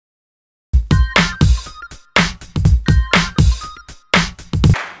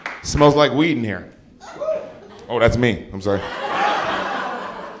Smells like weed in here. Oh, that's me. I'm sorry.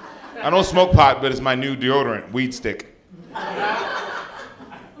 I don't smoke pot, but it's my new deodorant, Weed Stick.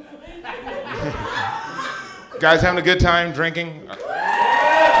 Guys having a good time drinking?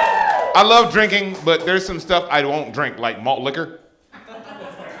 I love drinking, but there's some stuff I won't drink, like malt liquor.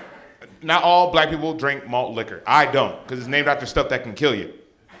 Not all black people drink malt liquor. I don't, because it's named after stuff that can kill you.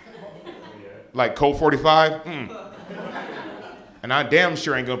 Like Colt 45. And I damn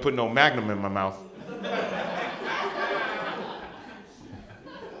sure ain't gonna put no Magnum in my mouth.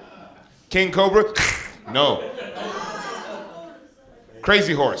 King Cobra? No.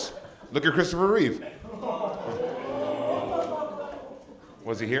 Crazy Horse. Look at Christopher Reeve.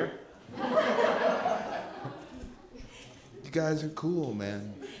 Was he here? You guys are cool,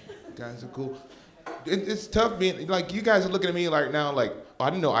 man. You guys are cool. It's tough being, like, you guys are looking at me like now, like, oh, I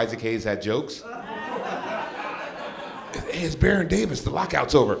didn't know Isaac Hayes had jokes. Hey, it's Baron Davis, the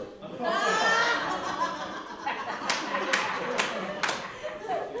lockout's over.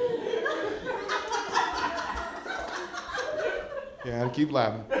 Yeah, I keep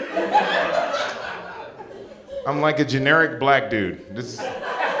laughing. I'm like a generic black dude.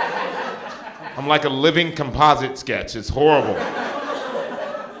 I'm like a living composite sketch. It's horrible.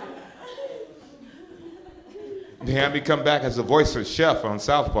 They had me come back as the voice of Chef on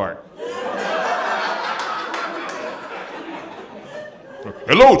South Park.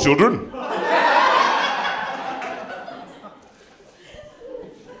 Hello, children.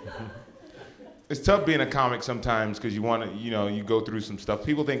 It's tough being a comic sometimes because you want to, you go through some stuff.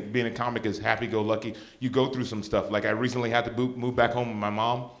 People think being a comic is happy-go-lucky. You go through some stuff. Like I recently had to move back home with my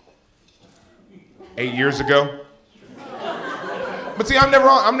mom 8 years ago. But see, I'm never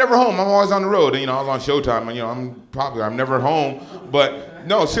home. I'm always on the road. I was on Showtime. I'm never home. But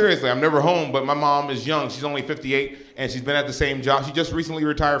no, seriously, I'm never home. But my mom is young. She's only 58, and she's been at the same job. She just recently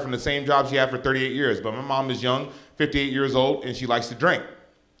retired from the same job she had for 38 years. But my mom is young, 58 years old, and she likes to drink.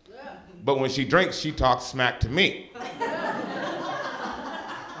 But when she drinks, she talks smack to me.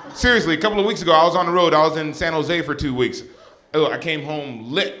 Seriously, a couple of weeks ago, I was on the road. I was in San Jose for 2 weeks. Oh, I came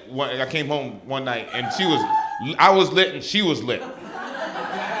home lit. I came home one night, and I was lit, and she was lit.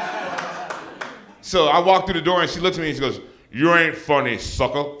 So I walked through the door, and she looks at me, and she goes, "You ain't funny,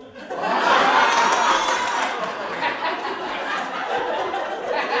 sucker."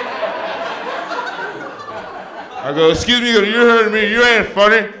 I go, "Excuse me," you heard me, "You ain't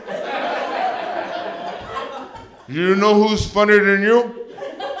funny." You know who's funnier than you?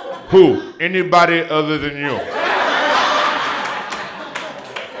 Who? Anybody other than you.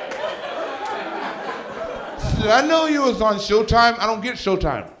 I know you was on Showtime. I don't get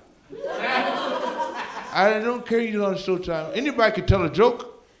Showtime. I don't care you on Showtime. Anybody could tell a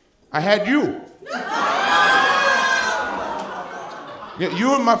joke. I had you. You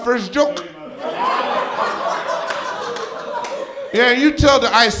were my first joke. Yeah, you tell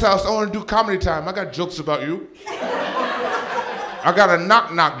the Ice House I want to do comedy time. I got jokes about you. I got a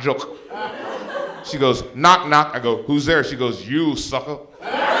knock-knock joke. She goes, "Knock, knock." I go, "Who's there?" She goes, "You, sucker."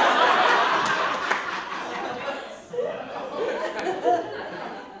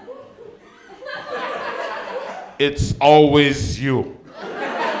 It's always you.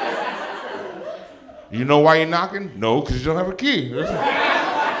 You know why you're knocking? No, because you don't have a key.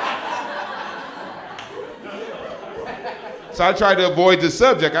 So I tried to avoid the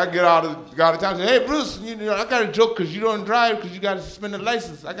subject. I get out of town and say, "Hey, Bruce, I got a joke because you don't drive because you got a suspended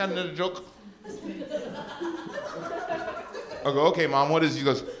license. I got another joke." I go, "Okay, Mom, what is it?" She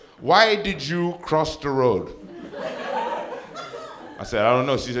goes, "Why did you cross the road?" I said, "I don't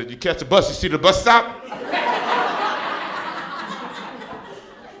know." She said, "You catch the bus. You see the bus stop?"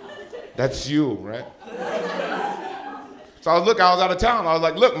 That's you, right? So I was out of town. I was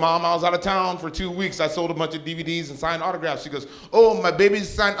like, "Look, Mom, I was out of town for 2 weeks. I sold a bunch of DVDs and signed autographs." She goes, "Oh, my babies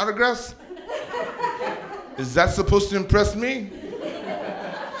signed autographs? Is that supposed to impress me?"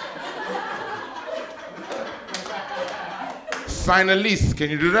 "Sign a lease.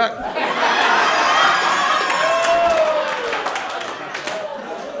 Can you do that?"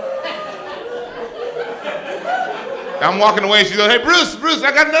 I'm walking away. She goes, "Hey, Bruce,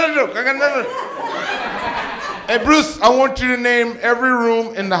 I got another joke. Hey, Bruce, I want you to name every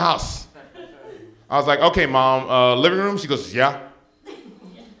room in the house." I was like, "Okay, Mom, living room?" She goes, "Yeah."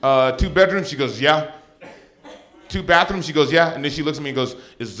 2 bedrooms? She goes, "Yeah." 2 bathrooms? She goes, "Yeah." And then she looks at me and goes,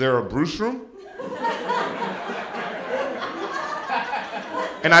 "Is there a Bruce room?"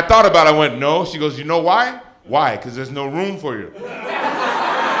 And I thought about it. I went, "No." She goes, "You know why?" "Why?" "Because there's no room for you."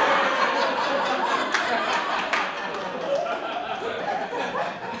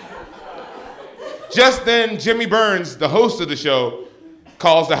 Just then, Jimmy Burns, the host of the show,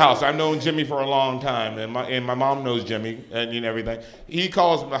 calls the house. I've known Jimmy for a long time, and my mom knows Jimmy and everything. He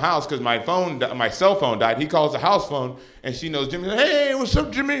calls the house because my cell phone died. He calls the house phone, and she knows Jimmy. Hey, what's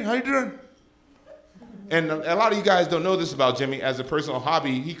up, Jimmy? How you doing? And a lot of you guys don't know this about Jimmy. As a personal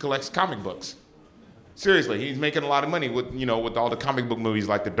hobby, he collects comic books. Seriously, he's making a lot of money with all the comic book movies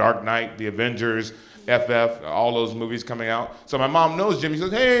like The Dark Knight, The Avengers, FF, all those movies coming out. So my mom knows Jimmy. She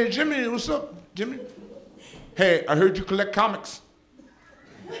says, hey, Jimmy, what's up, Jimmy? Hey, I heard you collect comics.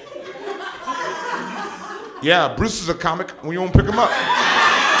 Yeah, Bruce is a comic. When you want to pick him up?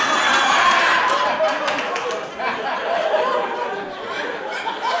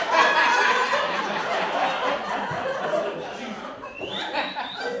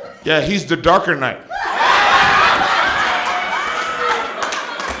 Yeah, he's the darker knight.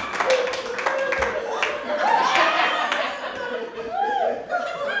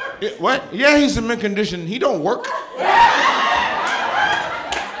 What? Yeah, he's in mint condition. He don't work.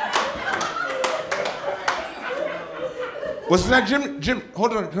 What's that, Jim?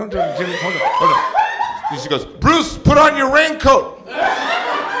 Hold on, Jimmy, hold on. And she goes, Bruce, put on your raincoat.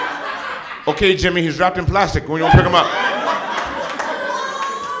 Okay, Jimmy, he's wrapped in plastic. When you want to pick him up?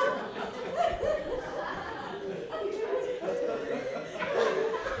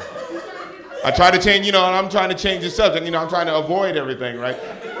 I try to change, and I'm trying to change the subject. I'm trying to avoid everything, right?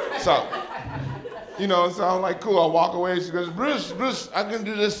 So, so I'm like, cool. I walk away. She goes, Bruce, I can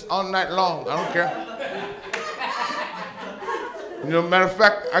do this all night long. I don't care. Matter of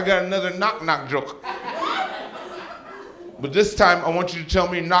fact, I got another knock-knock joke. But this time, I want you to tell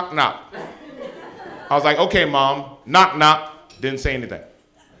me knock-knock. I was like, okay, Mom, knock-knock. Didn't say anything.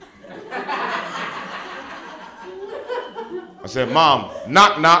 I said, Mom,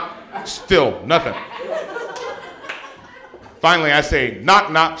 knock-knock. Still nothing. Finally, I say,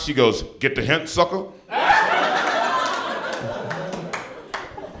 knock, knock. She goes, get the hint, sucker.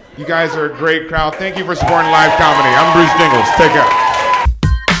 You guys are a great crowd. Thank you for supporting live comedy. I'm Bruce Jingles. Take care.